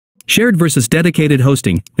Shared versus dedicated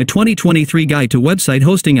hosting, a 2023 guide to website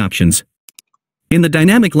hosting options. In the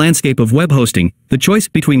dynamic landscape of web hosting, the choice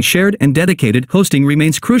between shared and dedicated hosting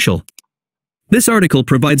remains crucial. This article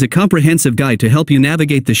provides a comprehensive guide to help you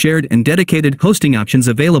navigate the shared and dedicated hosting options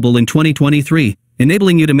available in 2023,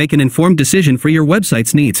 enabling you to make an informed decision for your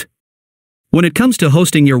website's needs. When it comes to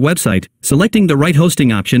hosting your website, selecting the right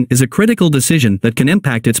hosting option is a critical decision that can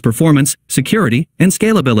impact its performance, security, and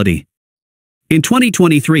scalability. In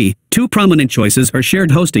 2023, two prominent choices are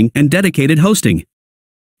shared hosting and dedicated hosting.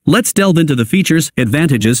 Let's delve into the features,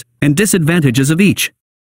 advantages, and disadvantages of each.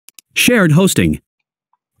 Shared hosting.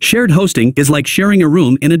 Shared hosting is like sharing a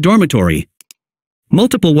room in a dormitory.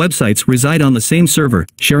 Multiple websites reside on the same server,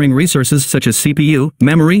 sharing resources such as CPU,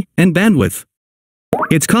 memory, and bandwidth.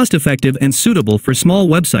 It's cost-effective and suitable for small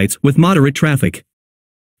websites with moderate traffic.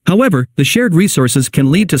 However, the shared resources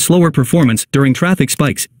can lead to slower performance during traffic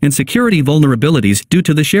spikes and security vulnerabilities due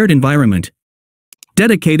to the shared environment.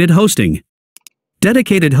 Dedicated hosting.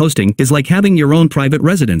 Dedicated hosting is like having your own private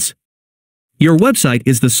residence. Your website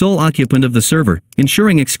is the sole occupant of the server,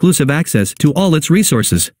 ensuring exclusive access to all its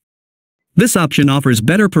resources. This option offers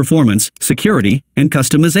better performance, security, and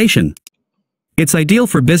customization. It's ideal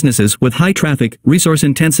for businesses with high traffic,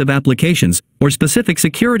 resource-intensive applications, or specific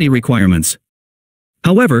security requirements.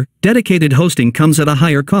 However, dedicated hosting comes at a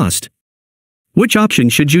higher cost. Which option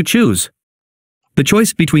should you choose? The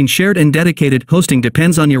choice between shared and dedicated hosting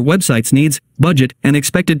depends on your website's needs, budget, and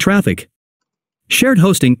expected traffic. Shared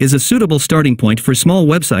hosting is a suitable starting point for small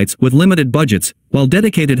websites with limited budgets, while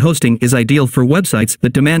dedicated hosting is ideal for websites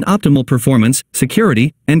that demand optimal performance,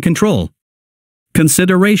 security, and control.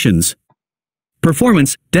 Considerations.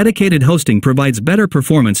 Performance. Dedicated hosting provides better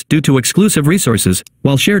performance due to exclusive resources,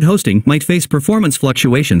 while shared hosting might face performance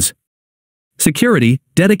fluctuations. Security.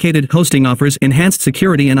 Dedicated hosting offers enhanced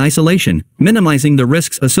security and isolation, minimizing the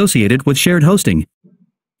risks associated with shared hosting.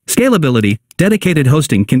 Scalability. Dedicated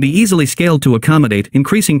hosting can be easily scaled to accommodate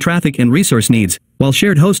increasing traffic and resource needs, while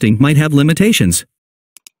shared hosting might have limitations.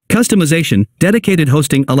 Customization. Dedicated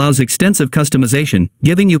hosting allows extensive customization,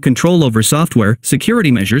 giving you control over software,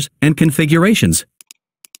 security measures, and configurations.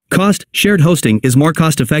 Cost. Shared hosting is more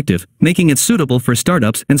cost-effective, making it suitable for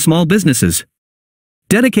startups and small businesses.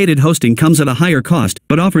 Dedicated hosting comes at a higher cost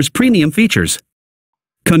but offers premium features.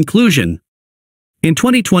 Conclusion. In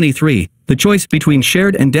 2023, the choice between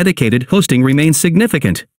shared and dedicated hosting remains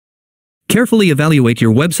significant. Carefully evaluate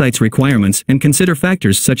your website's requirements and consider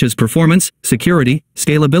factors such as performance, security,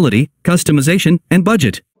 scalability, customization, and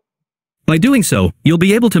budget. By doing so, you'll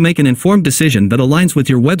be able to make an informed decision that aligns with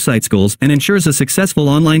your website's goals and ensures a successful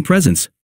online presence.